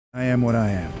I am what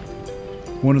I am.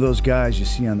 One of those guys you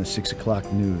see on the 6 o'clock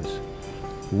news.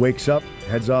 Who wakes up,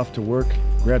 heads off to work,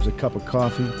 grabs a cup of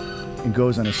coffee, and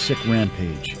goes on a sick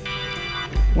rampage.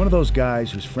 One of those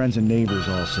guys whose friends and neighbors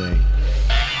all say,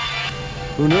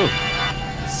 "Who knew?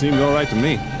 Seemed all right to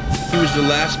me." He was the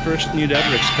last person you'd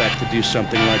ever expect to do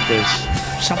something like this.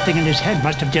 Something in his head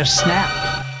must have just snapped.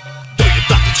 Though you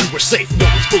thought that you were safe, no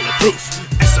one's bulletproof.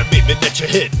 As I'm aiming at your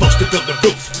head, posted on the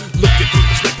roof, looking through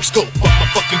the sniper scope of my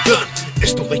fucking gun.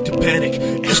 It's too late to panic,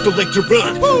 it's too late to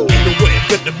run. Ain't no way I'm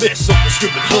gonna miss on this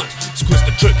human hunt. Squeeze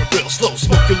the trigger real slow,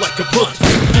 smoke you like a blunt.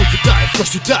 Before you die, of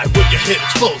course you die when your head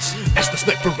explodes. As the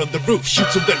sniper on the roof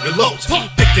shoots and then reloads.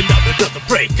 Picking out another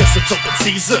break, cause it's open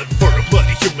season for a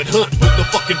bloody human hunt with no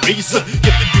fucking reason.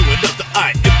 Giving you another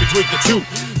eye in between the two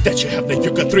that you have, now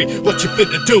you got three, what you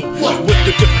finna do? With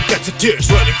the different kinds of tears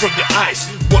running from your eyes.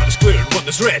 One is clear and one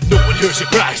is red, no one hears your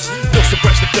cries. No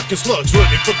surprise that ducking slugs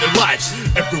running from their lives.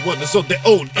 Everyone is on their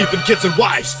own, even kids and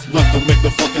wives. Life don't make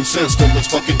no fucking sense till it's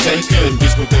fucking taken.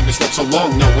 Beast within me slept so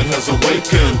long, now it has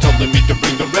awakened. Telling me to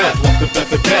bring the wrath, walk the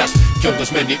path of death. Kill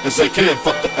as many as I can,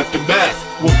 fuck the aftermath.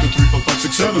 1, 2, 3, 4, 5,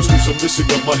 6, 7 screws are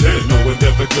missing on my head. No one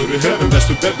ever go to heaven, that's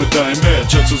too bad, but I am mad.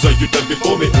 Chances are you dead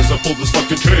before me as I pull this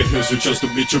fucking train. Here's your chance to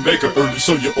meet your maker early,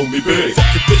 so you owe me big.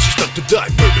 Fucking bitch, you start to die,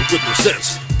 murder with no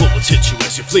sense. Bullets hit you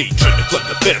as you flee, trying to climb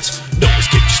the fence. No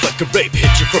escape, just like a rape,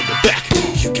 hit you from the back.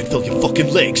 You can feel your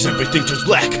fucking legs, everything turns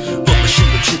black. I'ma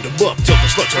shoot them up till the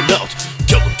slugs run out.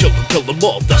 Kill them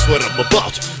all, that's what I'm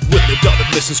about. With no doubt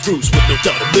I'm missing screws, with no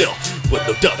doubt I'm ill. With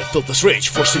no doubt I feel this rage,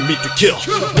 forcing me to kill.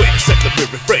 Wait a sec, let me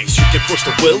rephrase, you can force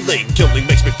the willing. Killing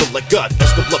makes me feel like God,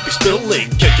 as the blood be spilling.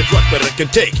 Can't give luck, but I can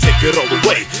take it all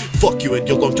away. Fuck you and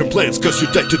your long-term plans, cause you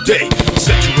died today.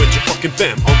 Send you and your fucking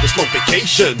fam on this long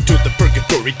vacation to the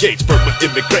purgatory gates, permanent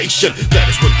immigration. That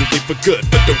is when you leave for good,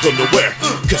 but don't go nowhere.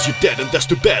 Cause you're dead and that's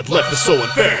too bad, life is so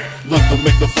unfair. Life don't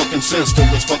make no fucking sense till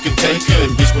it's fucking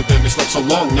taken. Beast within me slept so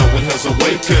long, now it has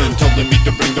awakened. Telling me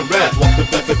to bring the wrath, walk the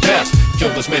path of death.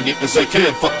 Kill as many as I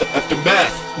can, fuck the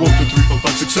aftermath. 1, 2, 3, 4,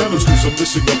 5, 6, 7 screws are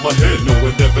missing on my head. No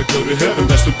one ever go to heaven,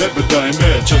 that's too bad, but I am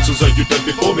mad. Chances are you dead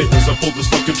before me as I pull this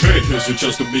fucking train. Here's your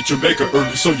chance to meet your maker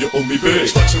early, so you owe me big.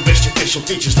 Slugs arrest your facial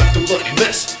features left a bloody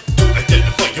mess. To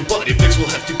identify your body, pigs will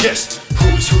have to guess who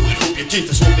is who and hope your teeth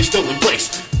is only still in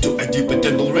place. To ID the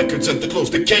dental records and to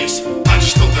close the case. I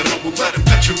just know that I will let him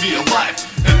capture me alive,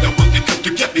 and that when they come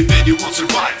to get me, man, you won't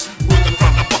survive. With the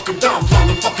front, I buck them down, plow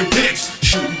them fucking pigs.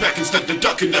 Shooting back instead of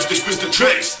ducking as they squeeze the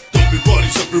trays. There'll be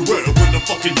bodies everywhere when I'm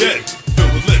fucking dead.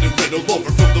 Filled with lead and red all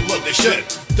over from the blood they shed.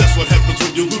 That's what happens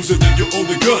when you lose it and your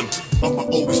only gun. I'ma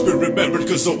always be remembered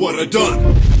cause of what I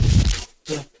done.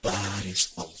 The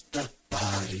bodies, all the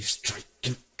bodies, try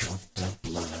to count the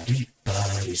bloody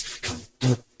bodies. Count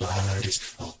the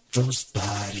bodies, all those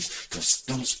bodies, cause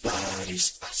those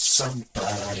bodies are some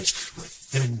bodies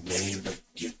with a name, but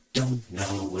you don't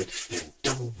know it and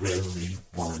don't really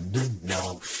wanna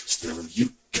know. Still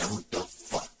you count the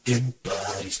fucking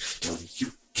bodies till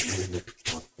you cannot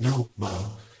count no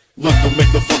more. Life don't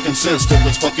make no fucking sense till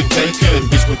it's fucking taken.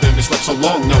 Beast within me slept so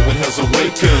long, now it has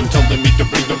awakened. Telling me to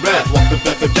bring the wrath, walk the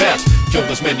path of death. Kill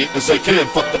as many as I can,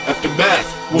 fuck the aftermath.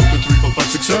 1, 2, 3, 4, 5,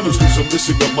 6, 7 screws are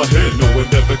missing on my head. No one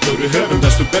ever go to heaven,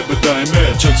 that's too bad, but I am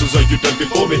mad. Chances are you dead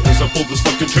before me as I pull this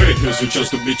fucking train. Here's your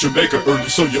chance to meet your maker early,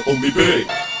 so you owe me big.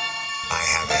 I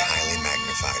have a highly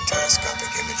magnified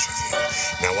telescopic image of you.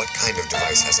 Now what kind of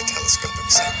device has a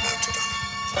telescopic sight mounted on it?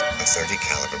 A 30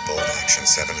 caliber bolt-action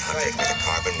 700 with a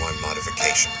carbon-1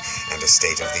 modification and a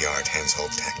state-of-the-art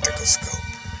Hensoldt tactical scope.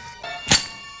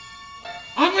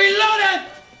 I'm reloaded!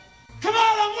 Come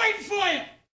on, I'm waiting for you!